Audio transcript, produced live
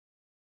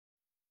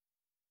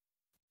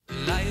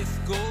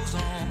goes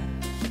on,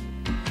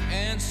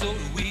 and so do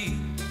we.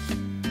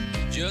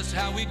 Just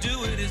how we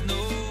do it is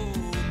no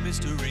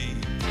mystery.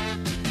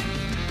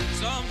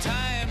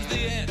 Sometimes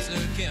the answer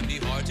can be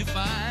hard to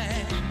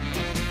find.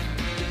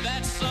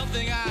 That's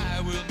something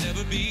I will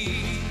never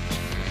be.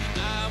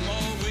 I'm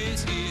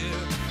always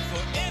here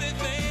for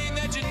anything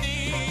that you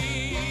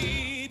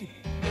need.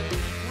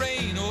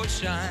 Rain or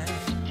shine,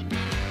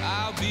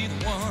 I'll be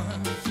the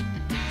one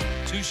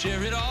to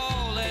share it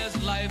all as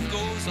life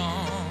goes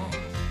on.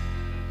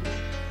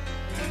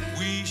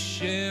 We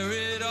share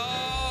it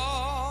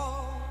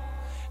all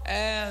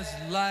as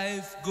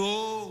life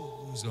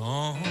goes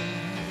on.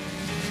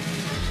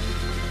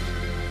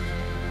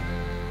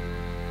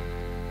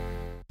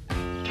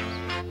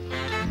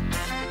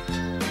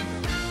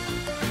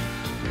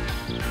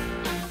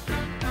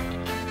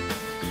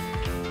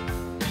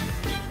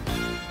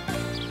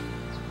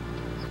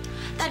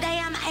 The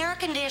damn air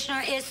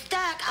conditioner is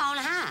stuck on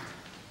high.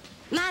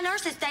 My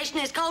nurse's station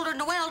is colder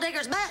than a well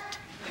digger's butt.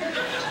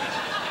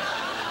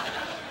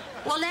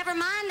 Well, never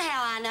mind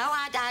how I know.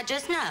 I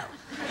just know.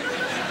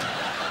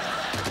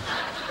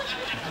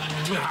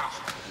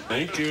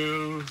 Thank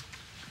you.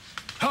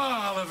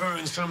 Ah,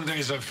 Laverne, some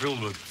days are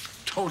filled with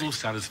total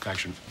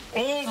satisfaction.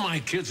 All my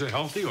kids are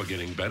healthy or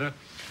getting better.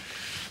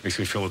 Makes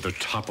me feel at the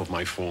top of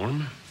my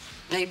form.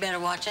 You better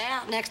watch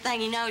out. Next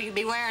thing you know, you'll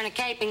be wearing a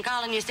cape and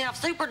calling yourself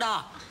Super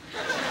Doc.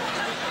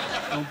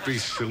 Don't be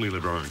silly,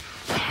 Laverne.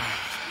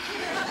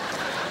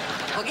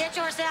 Well, get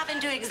yourself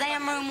into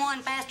exam room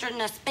 1 faster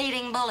than a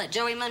speeding bullet.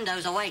 Joey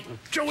Mundo's awaiting.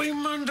 Joey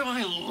Mundo,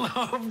 I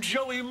love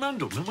Joey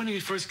Mundo. Remember when he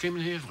first came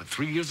in here, what,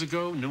 3 years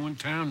ago? New in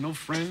town, no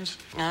friends?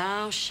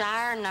 Oh,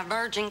 Shire and a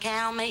virgin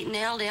cow meeting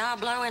El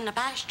Diablo in the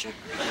pasture.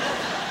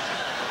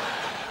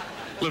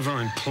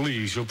 Laverne,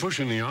 please, you're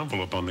pushing the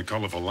envelope on the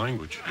colorful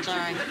language.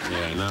 Sorry.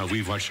 Yeah, now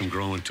we've watched him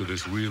grow into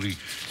this really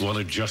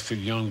well-adjusted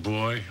young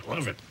boy.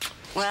 Love it.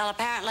 Well,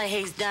 apparently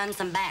he's done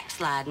some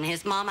backsliding.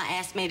 His mama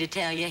asked me to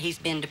tell you he's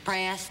been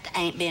depressed,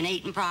 ain't been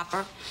eating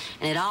proper,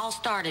 and it all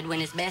started when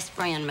his best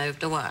friend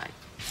moved away.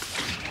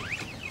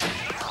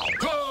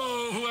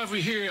 Oh, whoever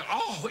here.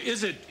 Oh,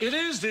 is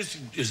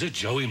it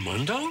Joey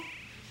Mundo?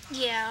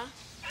 Yeah.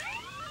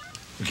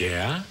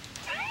 Yeah?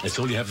 That's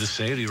all you have to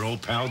say to your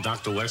old pal,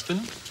 Dr.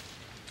 Weston?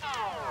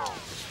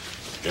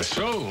 Guess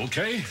so,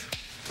 okay.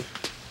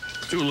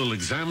 Do a little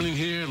examining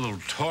here, a little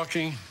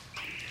talking.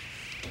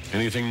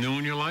 Anything new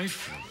in your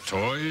life?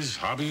 Toys,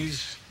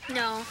 hobbies?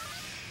 No.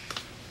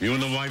 You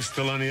and the wife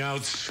still on the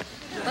outs?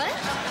 What?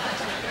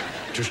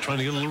 Just trying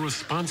to get a little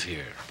response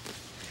here.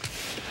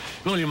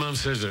 Well, your mom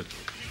says that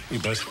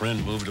your best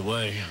friend moved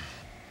away.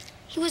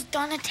 He was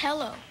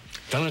Donatello.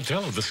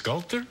 Donatello, the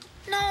sculptor?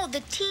 No,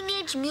 the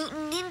Teenage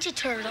Mutant Ninja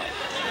Turtle.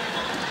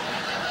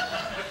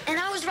 And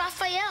I was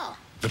Raphael.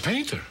 The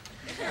painter?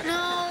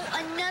 No,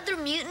 another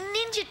Mutant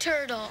Ninja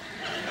Turtle.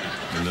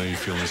 And now you're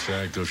feeling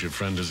sad because your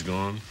friend is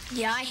gone?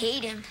 Yeah, I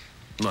hate him.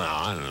 No,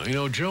 I don't know. You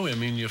know, Joey, I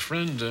mean, your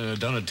friend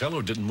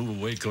Donatello didn't move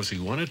away because he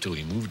wanted to.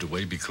 He moved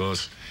away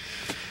because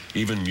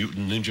even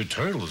Mutant Ninja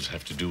Turtles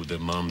have to do what their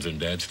moms and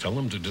dads tell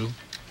them to do.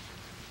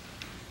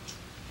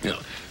 You know,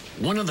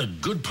 one of the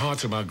good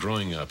parts about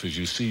growing up is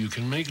you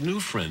can make new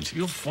friends.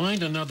 You'll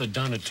find another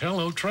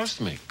Donatello, trust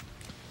me.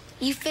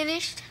 You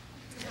finished?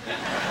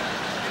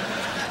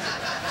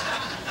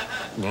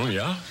 Well,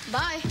 yeah.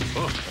 Bye.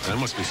 Oh, that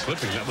must be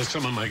slipping. That was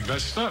some of my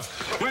best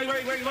stuff. Wait,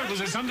 look. Was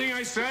there something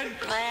I said?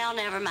 Well,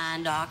 never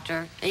mind,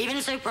 Doctor.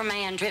 Even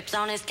Superman trips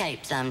on his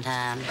cape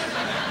sometimes.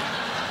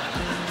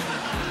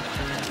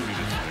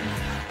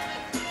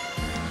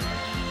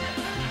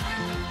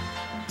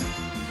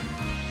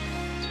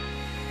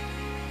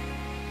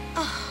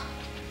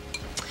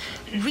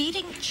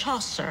 Reading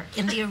Chaucer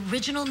in the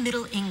original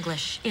Middle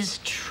English is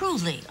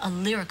truly a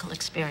lyrical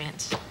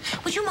experience.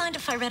 Would you mind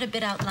if I read a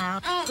bit out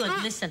loud? Good,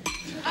 listen.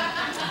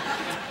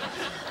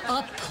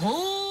 A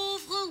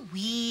pauvre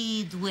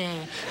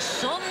weedwe,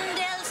 som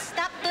del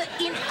stappe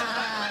in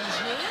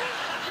age,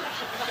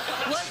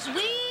 was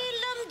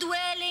whilom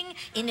dwelling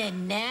in a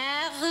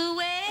narrow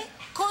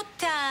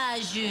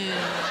cottage.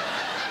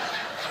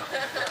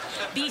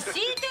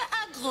 Beside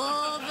a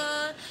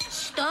grove,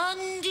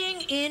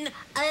 standing in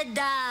a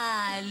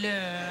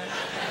dale.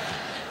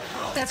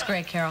 That's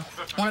great, Carol.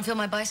 Want to feel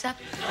my bicep?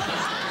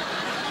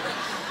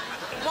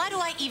 Why do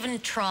I even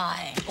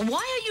try? Why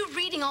are you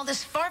reading all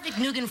this Farvik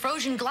Nugan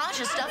Frozen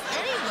Glasha stuff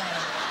anyway?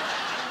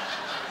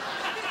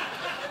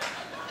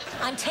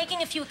 I'm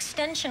taking a few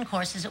extension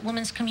courses at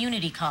Women's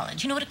Community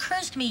College. You know, it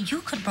occurs to me you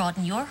could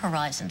broaden your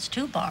horizons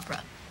too,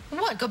 Barbara.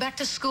 What, go back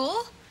to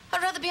school?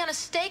 I'd rather be on a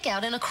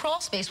stakeout in a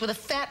crawl space with a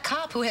fat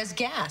cop who has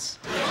gas.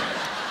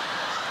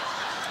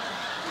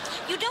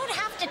 You don't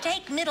have to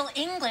take Middle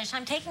English.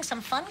 I'm taking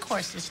some fun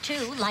courses,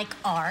 too, like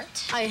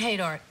art. I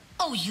hate art.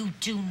 Oh, you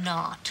do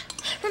not.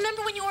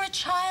 Remember when you were a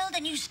child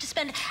and you used to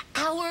spend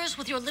hours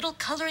with your little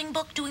coloring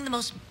book doing the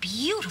most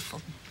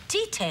beautiful,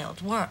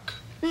 detailed work?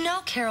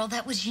 No, Carol,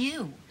 that was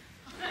you.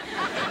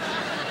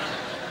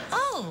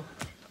 Oh,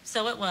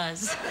 so it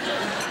was.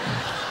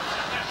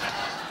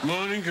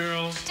 Morning,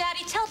 girls.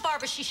 Daddy, tell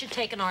Barbara she should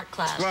take an art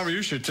class. Barbara,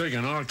 you should take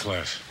an art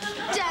class.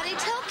 Daddy,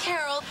 tell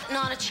Carol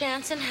not a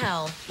chance in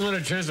hell. Not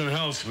a chance in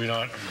hell,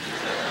 sweetheart.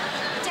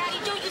 Daddy,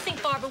 don't you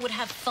think Barbara would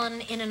have fun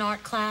in an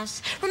art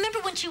class? Remember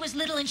when she was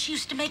little and she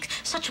used to make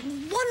such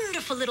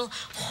wonderful little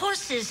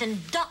horses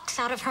and ducks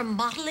out of her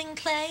modeling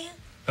clay?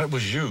 That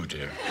was you,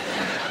 dear.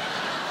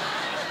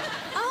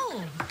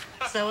 Oh,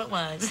 so it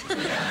was.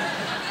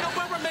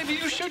 Barbara, maybe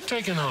you should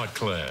take an art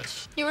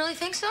class. You really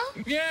think so?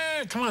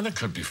 Yeah, come on, that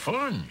could be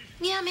fun.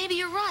 Yeah, maybe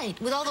you're right.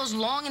 With all those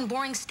long and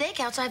boring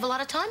stakeouts, I have a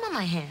lot of time on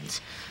my hands.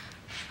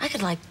 I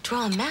could, like,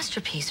 draw a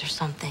masterpiece or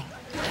something.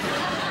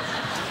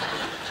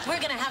 We're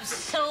gonna have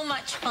so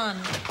much fun.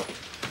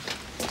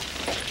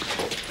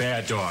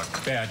 Bad dog,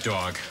 bad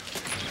dog.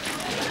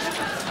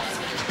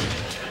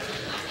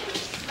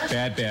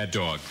 Bad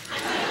dog.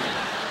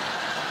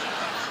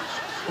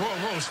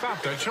 Whoa,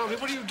 stop that. Charlie,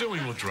 what are you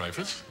doing with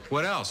Dreyfus?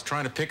 What else?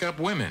 Trying to pick up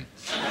women.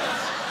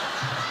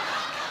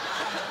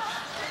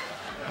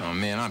 Oh,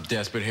 man, I'm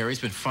desperate, Harry.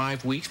 It's been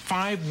 5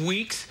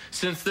 weeks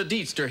since the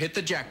Deedster hit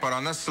the jackpot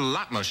on the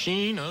slot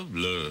machine of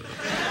love.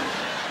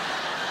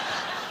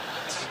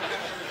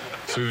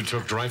 So you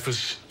took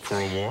Dreyfus for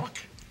a walk?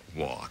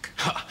 Walk?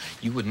 Ha!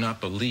 You would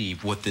not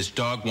believe what this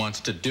dog wants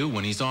to do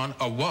when he's on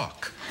a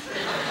walk.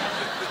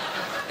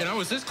 And I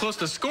was this close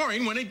to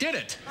scoring when he did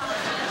it.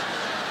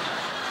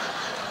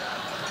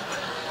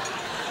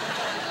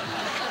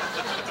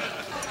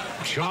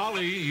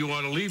 Charlie, you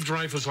ought to leave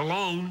Dreyfus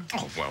alone.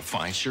 Oh, well,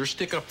 fine. Sure,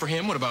 stick up for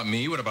him. What about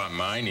me? What about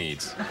my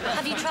needs?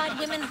 Have you tried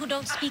women who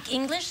don't speak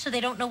English so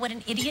they don't know what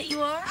an idiot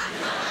you are?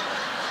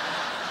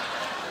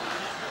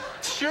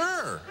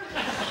 Sure.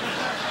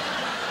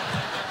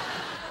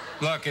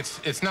 Look,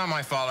 it's not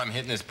my fault I'm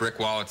hitting this brick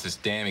wall. It's this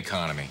damn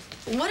economy.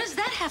 What does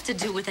that have to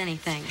do with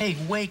anything? Hey,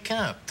 wake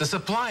up. The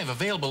supply of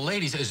available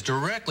ladies is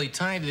directly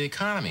tied to the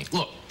economy.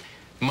 Look,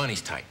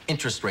 money's tight.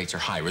 Interest rates are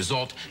high.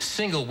 Result,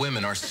 single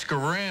women are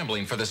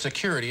scrambling for the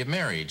security of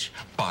marriage.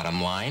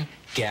 Bottom line,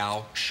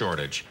 gal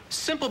shortage.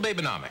 Simple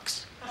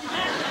babenomics.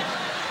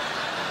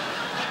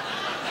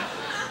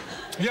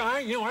 Yeah,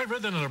 I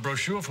read that in a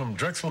brochure from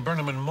Drexel,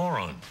 Burnham, and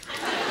Moron.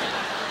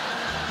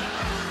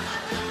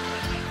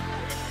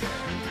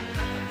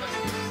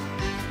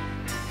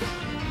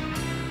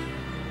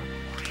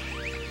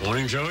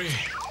 Morning, Joey.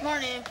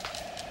 Morning.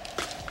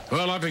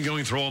 Well, I've been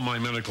going through all my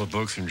medical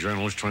books and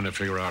journals trying to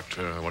figure out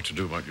what to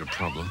do about your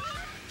problem.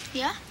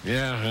 Yeah?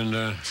 Yeah,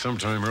 and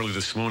sometime early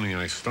this morning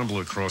I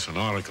stumbled across an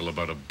article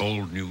about a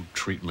bold new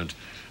treatment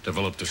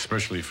developed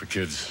especially for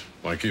kids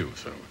like you,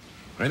 so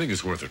I think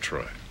it's worth a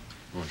try.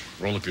 Well,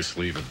 roll up your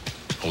sleeve and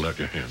hold out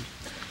your hand.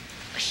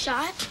 A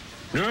shot?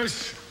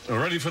 Nurse,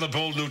 ready for the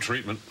bold new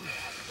treatment.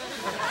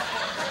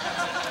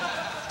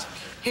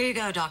 Here you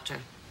go, Doctor.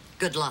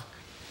 Good luck.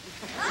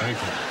 Thank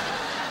you.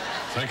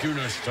 Thank you,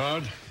 Nurse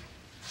Todd.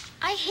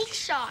 I hate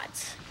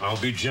shots. I'll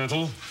be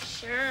gentle.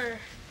 Sure.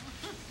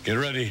 Get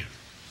ready.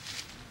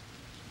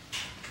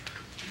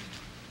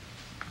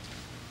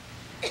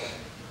 That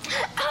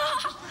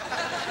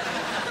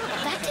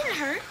didn't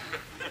hurt.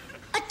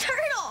 A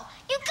turtle!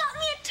 You got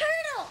me a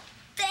turtle!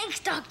 Thanks,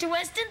 Dr.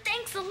 Weston.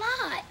 Thanks a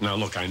lot. Now,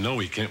 look, I know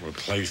he can't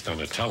replace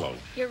Donatello.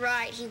 You're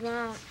right, he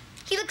won't.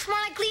 He looks more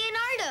like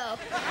Leonardo.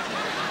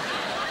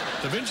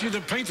 Da Vinci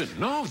the painter.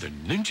 No, the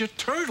Ninja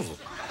Turtle.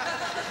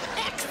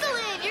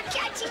 Excellent! You're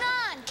catching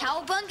on.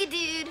 Cowabunga,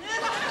 dude.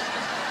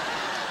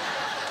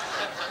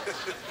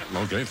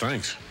 Okay,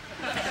 thanks.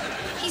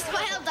 He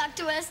smiled,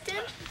 Dr.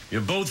 Weston.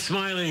 You're both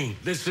smiling.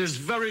 This is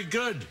very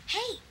good.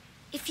 Hey,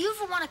 if you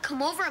ever want to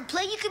come over and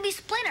play, you can be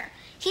Splinter.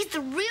 He's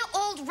the real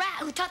old rat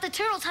who taught the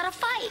turtles how to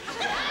fight.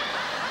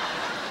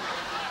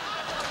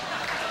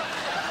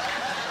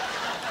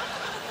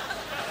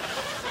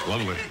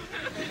 Lovely.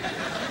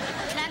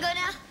 Can I go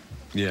now?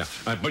 Yeah,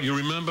 but you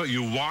remember,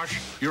 you wash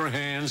your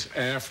hands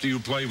after you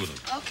play with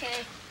them.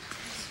 Okay.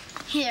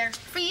 Here,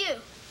 for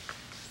you.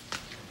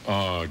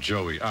 Oh,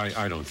 Joey,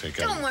 I don't think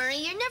Don't worry,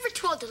 you're never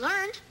too old to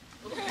learn.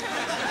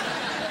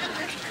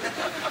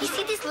 You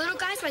see these little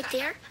guys right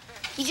there?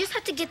 You just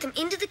have to get them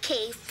into the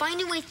cave,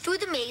 find a way through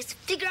the maze,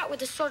 figure out where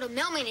the sword of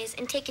mailman is,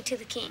 and take it to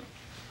the king.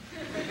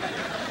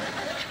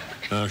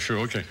 Sure,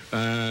 okay.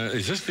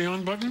 Is this the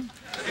on button?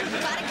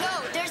 Gotta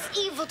go. There's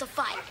evil to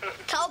fight.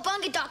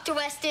 Cowabunga, Dr.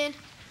 Weston.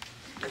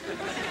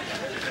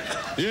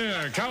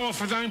 Yeah,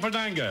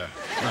 Padanga.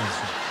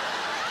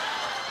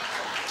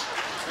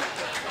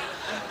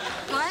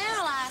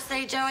 Well, I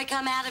see Joey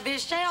come out of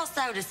his shell,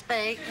 so to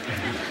speak.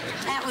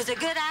 That was a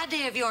good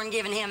idea of yours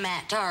giving him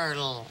that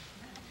turtle.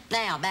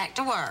 Now, back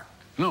to work.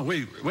 No,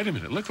 wait a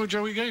minute. Look what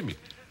Joey gave me.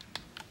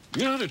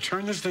 You know how to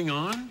turn this thing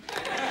on?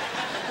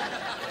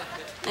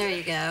 There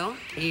you go.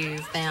 You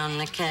found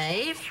the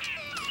cave,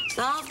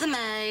 solved the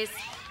maze,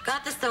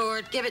 got the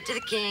sword, give it to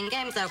the king,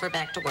 game's over,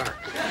 back to work.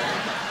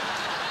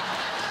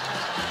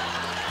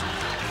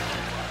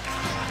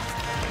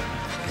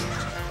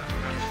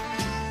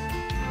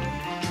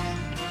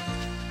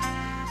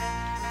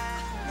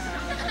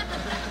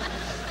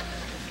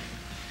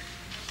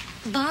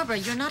 Barbara,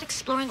 you're not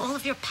exploring all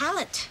of your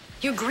palette.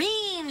 Your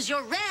green greens,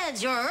 your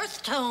reds, your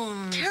earth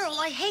tones. Carol,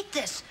 I hate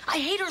this. I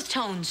hate earth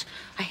tones.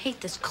 I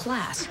hate this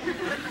class.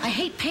 I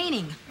hate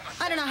painting.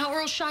 I don't know how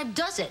Earl Scheib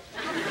does it.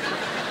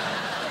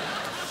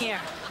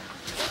 Here.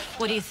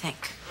 What do you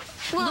think?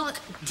 Well, Look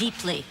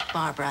deeply,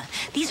 Barbara.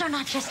 These are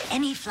not just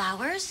any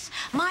flowers.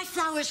 My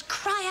flowers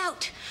cry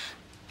out,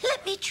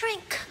 let me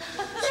drink,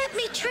 let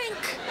me drink,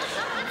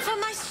 for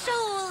my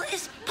soul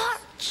is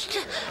parched.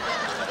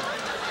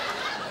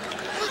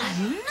 what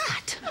a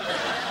nut.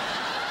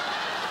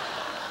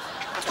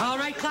 All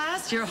right,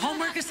 class, your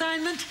homework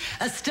assignment,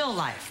 a still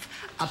life.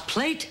 A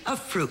plate of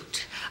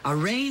fruit.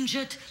 Arrange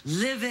it,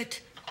 live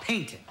it,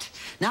 paint it.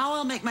 Now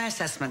I'll make my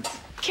assessment.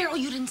 Carol,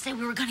 you didn't say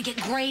we were going to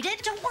get graded.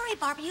 Don't worry,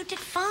 Barbara, you did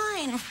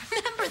fine.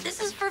 Remember,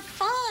 this is for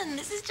fun.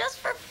 This is just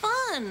for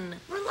fun.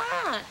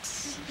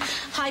 Relax.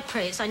 High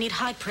praise. I need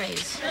high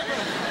praise.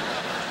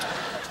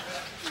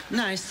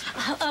 Nice.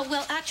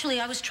 Well, actually,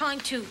 I was trying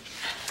to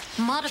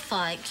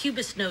modify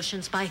Cubist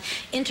notions by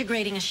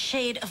integrating a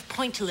shade of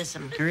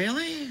pointillism.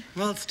 Really?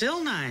 Well, it's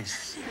still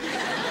nice.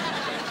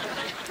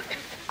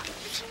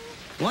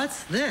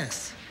 What's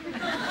this?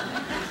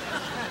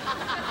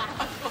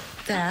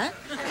 That?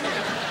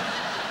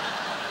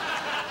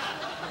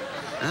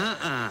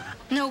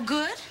 No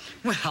good?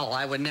 Well,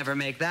 I would never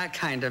make that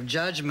kind of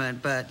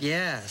judgment, but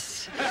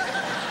yes.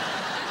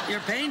 Your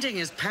painting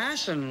is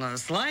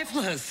passionless,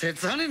 lifeless.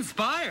 It's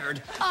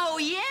uninspired. Oh,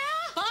 yeah?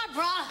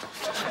 Barbara!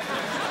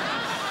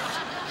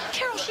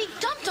 Carol, she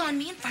dumped on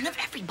me in front of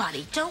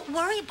everybody. Don't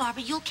worry,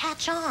 Barbara. You'll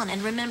catch on.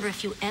 And remember,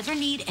 if you ever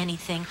need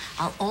anything,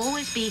 I'll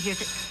always be here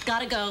to...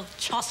 Gotta go.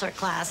 Chaucer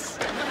class.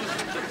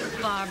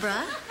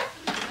 Barbara,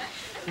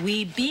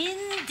 we bin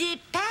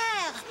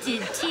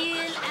departed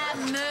till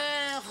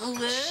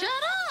amoureux. Shut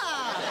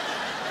up!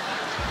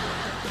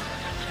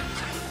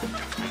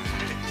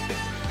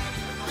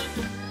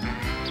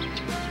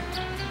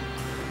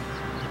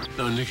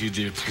 Now, Nikki,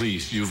 dear,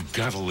 please, you've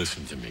got to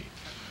listen to me.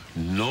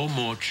 No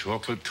more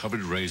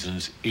chocolate-covered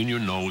raisins in your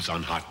nose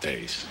on hot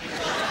days.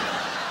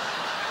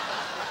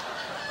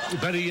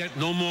 Better yet,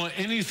 no more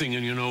anything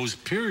in your nose,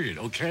 period,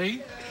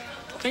 okay?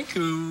 Thank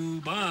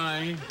you.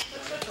 Bye.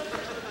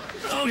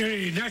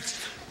 Okay, next.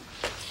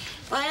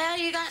 Well,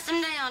 you got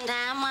some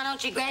downtime. Why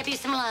don't you grab you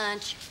some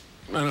lunch?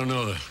 I don't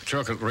know. The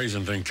chocolate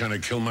raisin thing kind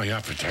of killed my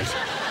appetite.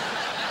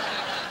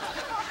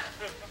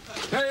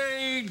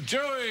 Hey,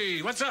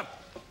 Joey, what's up?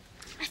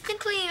 I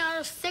think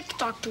Leonardo's sick,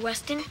 Dr.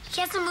 Weston.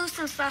 He hasn't moved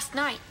since last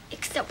night,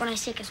 except when I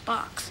shake his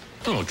box.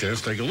 Oh, okay,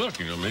 let's take a look.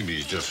 You know, maybe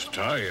he's just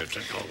tired.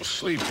 Take a little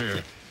sleep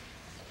here.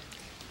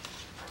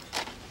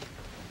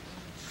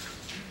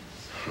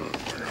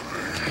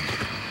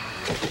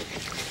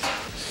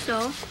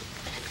 So?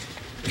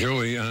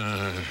 Joey,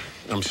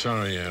 I'm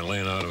sorry,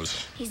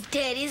 Leonardo's... He's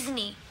dead, isn't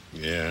he?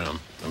 Yeah,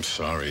 I'm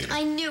sorry.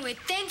 I knew it.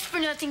 Thanks for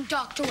nothing,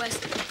 Dr.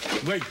 Weston.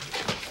 Wait.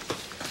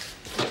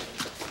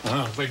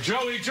 Wait,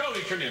 Joey,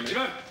 come here.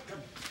 Come on.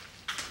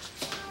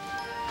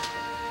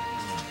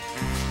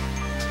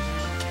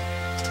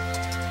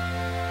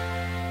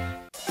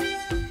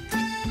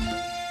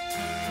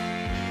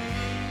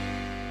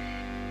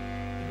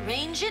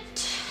 Arrange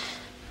it,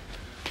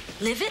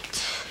 live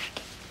it,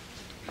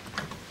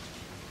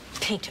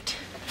 paint it.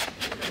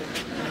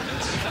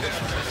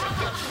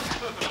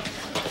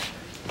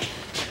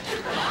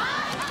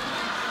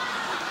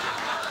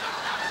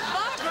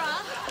 Barbara,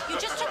 you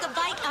just took a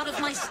bite out of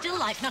my still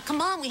life. Now,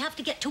 come on, we have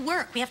to get to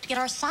work. We have to get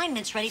our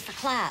assignments ready for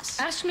class.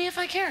 Ask me if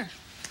I care.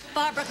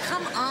 Barbara,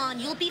 come on.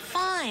 You'll be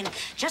fine.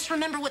 Just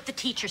remember what the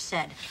teacher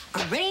said.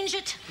 Arrange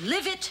it,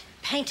 live it,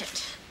 paint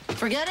it.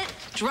 Forget it,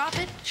 drop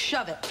it,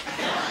 shove it.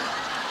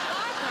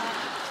 Barbara,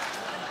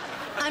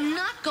 I'm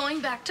not going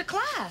back to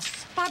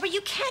class. Barbara,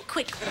 you can't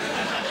quit.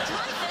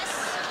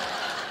 Dreyfus.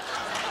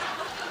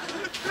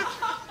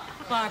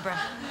 Barbara,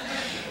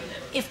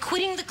 if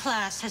quitting the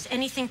class has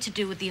anything to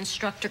do with the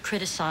instructor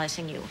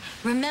criticizing you,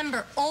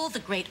 remember all the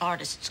great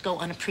artists go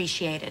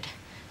unappreciated.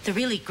 The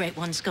really great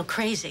ones go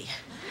crazy.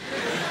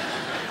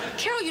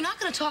 Carol, you're not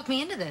going to talk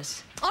me into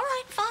this. All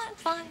right,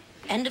 fine.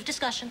 End of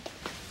discussion.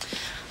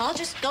 I'll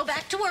just go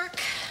back to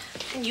work,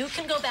 and you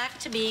can go back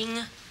to being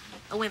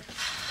a wimp.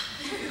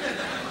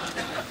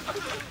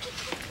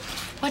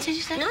 What did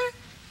you say?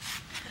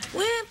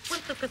 Wimp.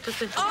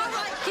 All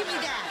right, give me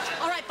that.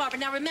 All right, Barbara,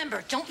 now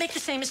remember, don't make the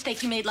same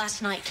mistake you made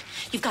last night.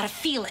 You've got to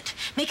feel it.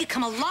 Make it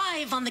come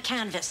alive on the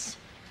canvas.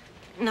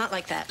 Not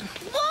like that.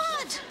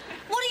 What?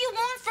 What do you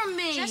want from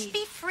me? Just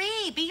be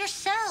free. Be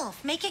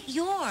yourself. Make it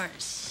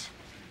yours.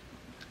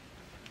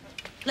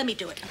 Let me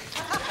do it.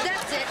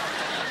 That's it.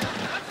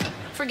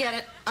 Forget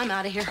it. I'm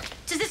out of here.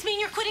 Does this mean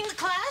you're quitting the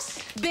class?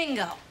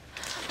 Bingo.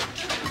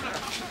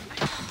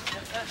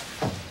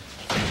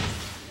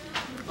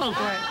 Oh,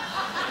 great.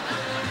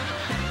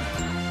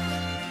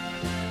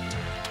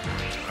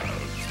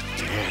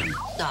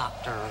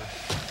 Doctor.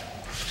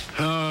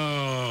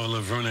 Oh,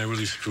 Laverne, I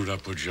really screwed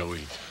up with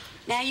Joey.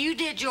 Now, you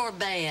did your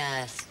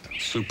best.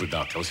 Super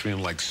Doc. I was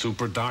feeling like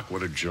Super Doc.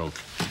 What a joke.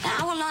 Now,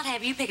 I will not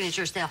have you picking at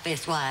yourself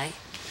this way.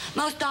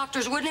 Most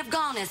doctors wouldn't have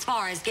gone as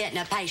far as getting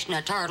a patient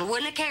a turtle,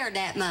 wouldn't have cared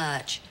that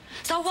much.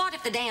 So what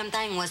if the damn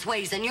thing was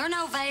wheezing? You're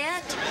no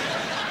vet.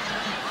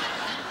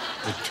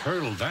 The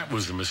turtle, that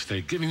was a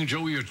mistake. Giving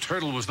Joey a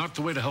turtle was not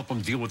the way to help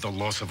him deal with the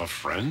loss of a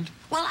friend.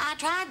 Well, I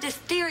tried to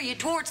steer you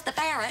towards the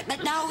ferret,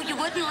 but no, you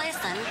wouldn't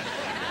listen.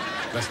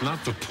 That's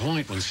not the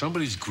point. When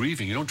somebody's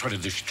grieving, you don't try to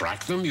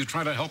distract them. You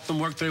try to help them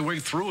work their way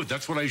through it.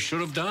 That's what I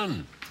should have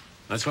done.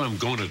 That's what I'm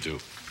going to do.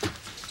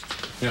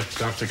 Yeah,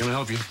 doctor, can I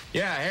help you?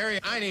 Yeah, Harry,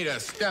 I need a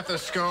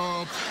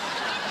stethoscope,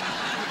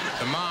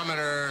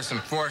 thermometer, some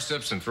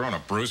forceps, and throw in a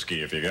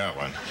brewski if you got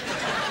one.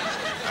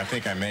 I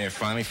think I may have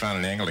finally found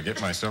an angle to get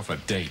myself a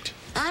date.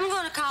 I'm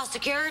going to call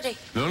security.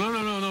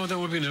 No, that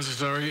would be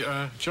necessary.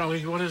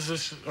 Charlie, what is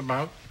this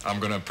about? I'm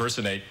going to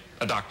impersonate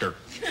a doctor.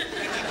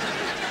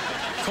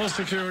 Call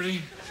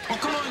security. Oh,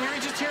 come on, Harry,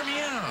 just hear me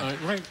out.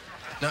 Right.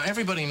 Now,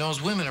 everybody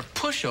knows women are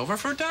pushover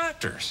for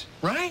doctors,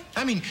 right?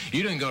 I mean,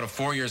 you didn't go to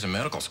 4 years of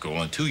medical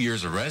school and 2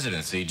 years of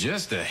residency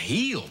just to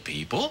heal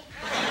people.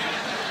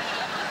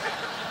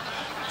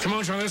 Come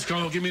on, Charlie, let's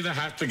go. Give me the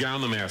hat, the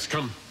gown, the mask.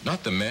 Come.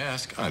 Not the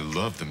mask. I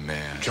love the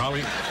mask.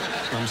 Charlie,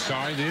 I'm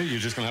sorry, dear. You're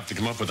just going to have to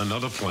come up with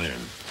another plan.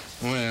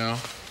 Well,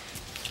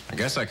 I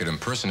guess I could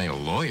impersonate a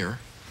lawyer.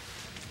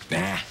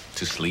 Nah,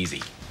 too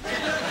sleazy.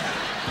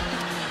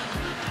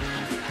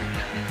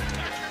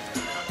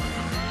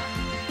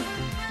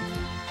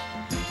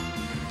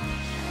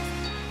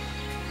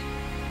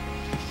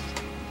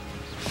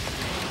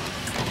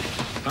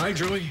 Hi,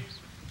 Joey.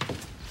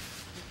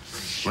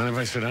 Mind if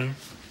I sit down?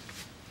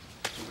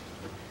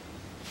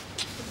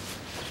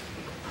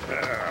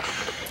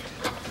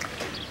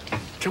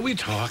 Can we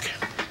talk?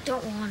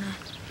 Don't wanna.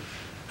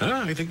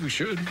 I think we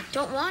should.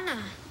 Don't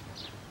wanna.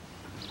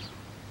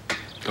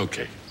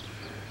 Okay.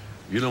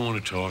 You don't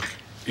want to talk.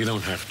 You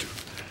don't have to.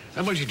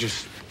 How about you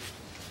just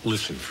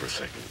listen for a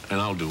second,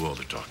 and I'll do all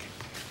the talking.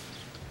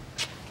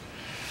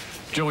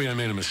 Joey, I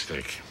made a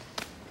mistake.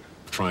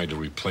 Tried to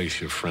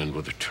replace your friend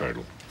with a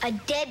turtle. A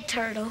dead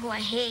turtle who I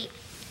hate.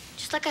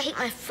 Just like I hate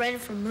my friend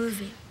from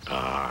moving.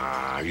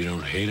 You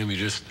don't hate him.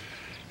 You're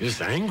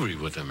just angry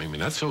with him. I mean,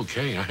 that's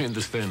okay. I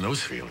understand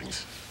those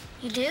feelings.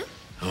 You do?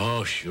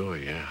 Oh, sure,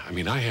 yeah. I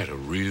mean, I had a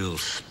real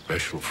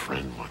special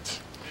friend once.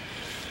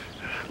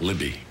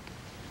 Libby.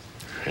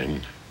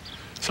 And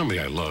somebody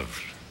I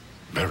loved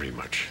very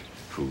much,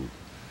 who...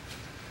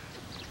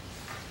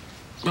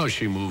 No,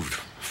 she moved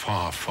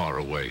far, far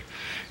away.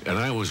 And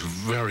I was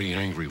very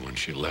angry when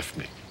she left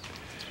me.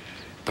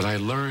 But I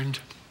learned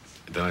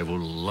that I will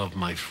love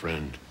my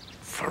friend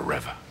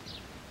forever.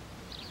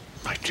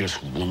 I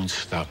just won't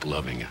stop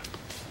loving her.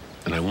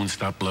 And I won't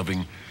stop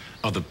loving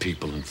other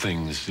people and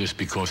things just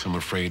because I'm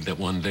afraid that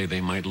one day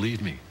they might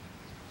leave me.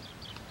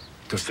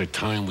 Because the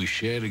time we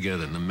share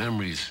together and the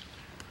memories,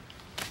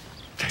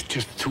 they're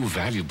just too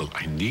valuable.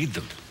 I need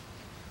them.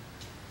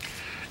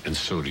 And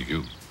so do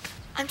you.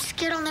 I'm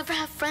scared I'll never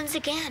have friends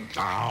again.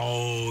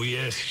 Oh,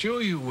 yes,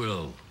 sure you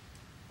will.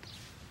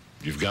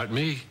 You've got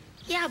me.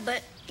 Yeah,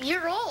 but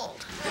you're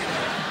old.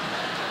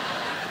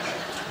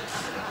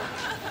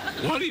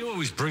 Why do you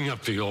always bring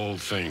up the old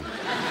thing?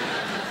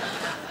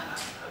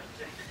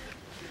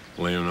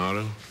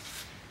 Leonardo?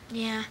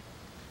 Yeah.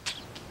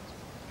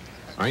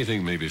 I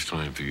think maybe it's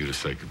time for you to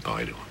say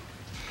goodbye to him.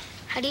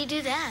 How do you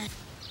do that?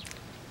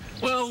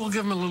 Well, we'll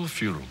give him a little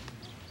funeral.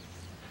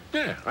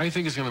 Yeah, I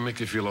think it's going to make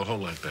you feel a whole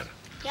lot better.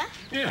 Yeah?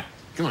 Yeah.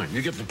 Come on,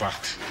 you get the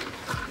box.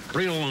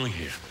 Bring it along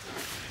here.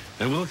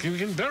 And we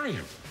can bury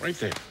him right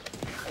there.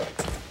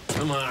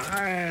 Come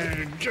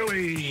on.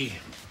 Joey.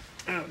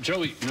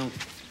 Joey,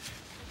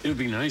 it would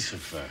be nice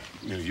if,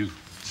 you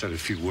said a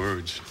few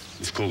words.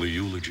 It's called a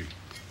eulogy.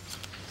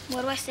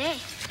 What do I say?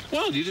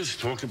 Well, you just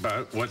talk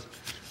about what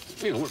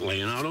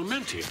Leonardo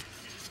meant to you.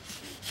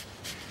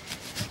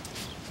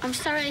 I'm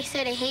sorry I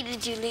said I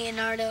hated you,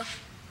 Leonardo.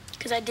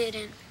 Because I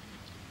didn't.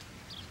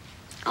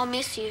 I'll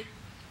miss you.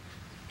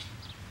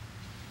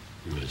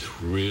 It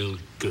was real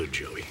good,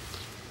 Joey.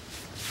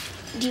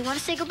 Do you want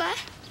to say goodbye?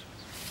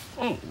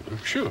 Oh,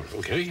 sure.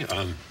 Okay.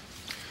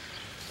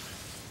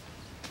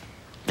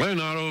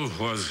 Leonardo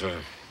was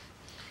a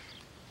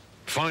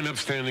fine,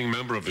 upstanding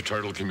member of the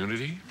turtle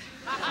community.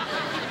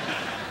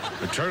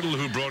 A turtle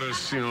who brought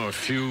us, a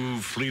few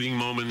fleeting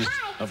moments.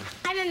 Hi,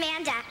 I'm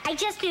Amanda. I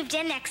just moved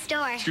in next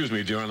door. Excuse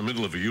me, dear, I'm in the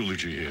middle of a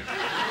eulogy here.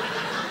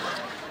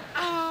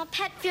 Oh,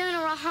 pet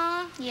funeral,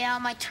 huh? Yeah,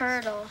 my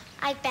turtle.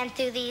 I've been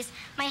through these.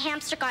 My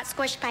hamster got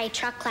squished by a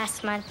truck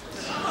last month.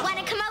 Want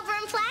to come over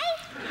and play?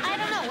 I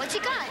don't know. What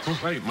you got? Oh,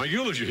 hey, my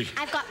eulogy.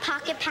 I've got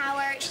pocket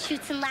power,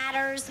 chutes and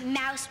ladders,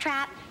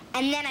 mousetrap,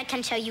 and then I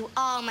can show you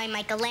all my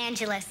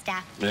Michelangelo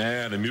stuff.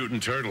 Yeah, the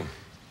mutant turtle.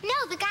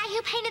 No, the guy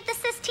who painted the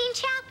Sistine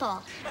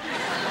Chapel.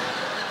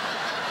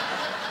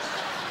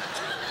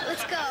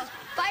 Let's go.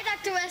 Bye,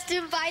 Dr.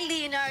 Weston. Bye,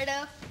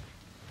 Leonardo.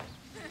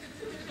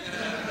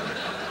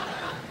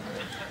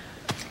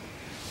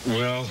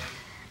 Well,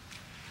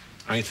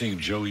 I think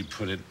Joey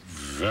put it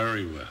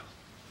very well.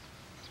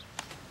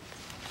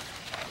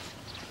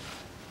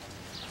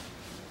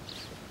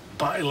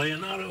 Bye,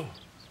 Leonardo.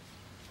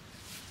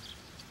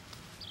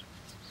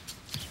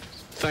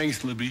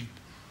 Thanks, Libby.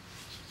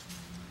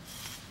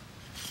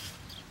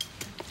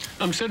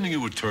 I'm sending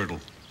you a turtle.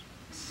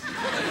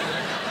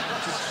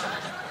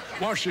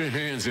 Wash your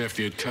hands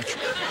after you touch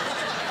it.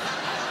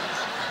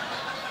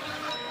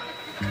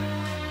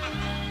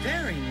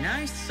 Very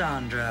nice,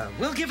 Sandra.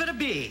 We'll give it a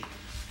B.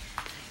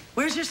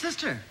 Where's your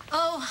sister?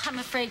 Oh, I'm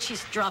afraid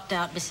she's dropped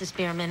out, Mrs.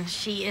 Bierman.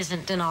 She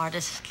isn't an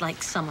artist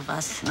like some of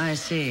us. I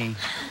see.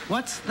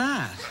 What's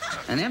that?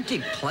 An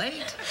empty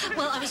plate?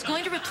 Well, I was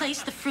going to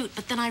replace the fruit,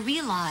 but then I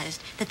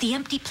realized that the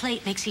empty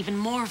plate makes even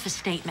more of a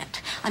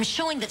statement. I'm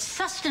showing that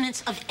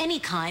sustenance of any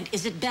kind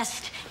is at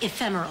best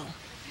ephemeral.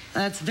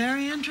 That's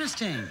very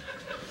interesting.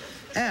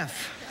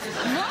 F.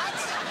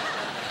 What?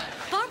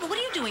 Barbara, what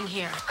are you doing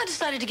here? I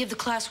decided to give the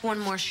class one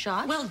more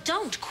shot. Well,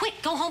 don't. Quick,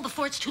 go home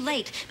before it's too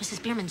late.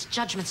 Mrs. Bierman's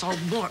judgment's all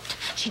warped.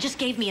 She just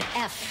gave me an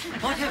F.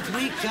 What have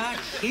we got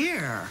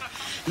here?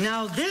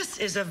 Now, this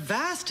is a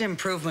vast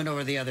improvement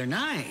over the other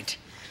night.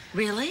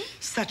 Really?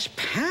 Such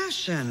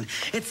passion.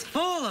 It's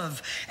full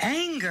of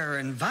anger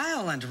and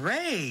violent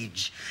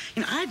rage.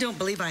 You know, I don't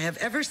believe I have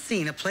ever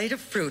seen a plate of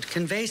fruit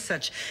convey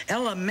such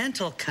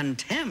elemental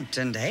contempt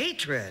and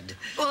hatred.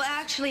 Well,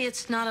 actually,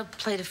 it's not a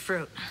plate of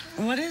fruit.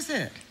 What is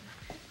it?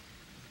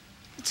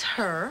 It's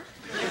her.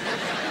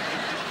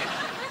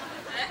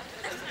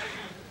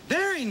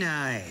 Very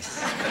nice.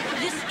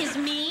 This is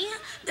me?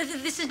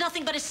 This is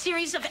nothing but a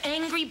series of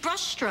angry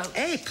brushstrokes.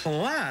 A+.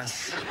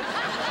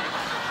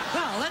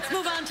 Well, let's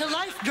move on to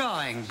life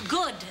drawing.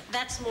 Good.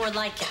 That's more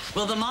like it.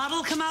 Will the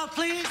model come out,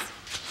 please?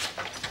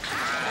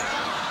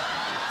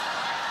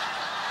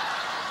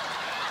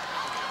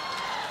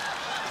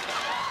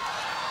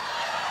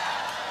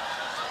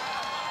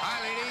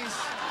 Hi, ladies.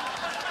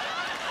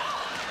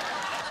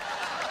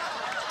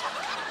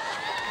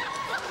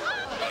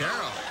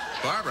 Carol,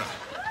 Barbara.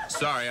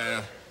 Sorry,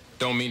 I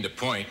don't mean to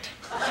point.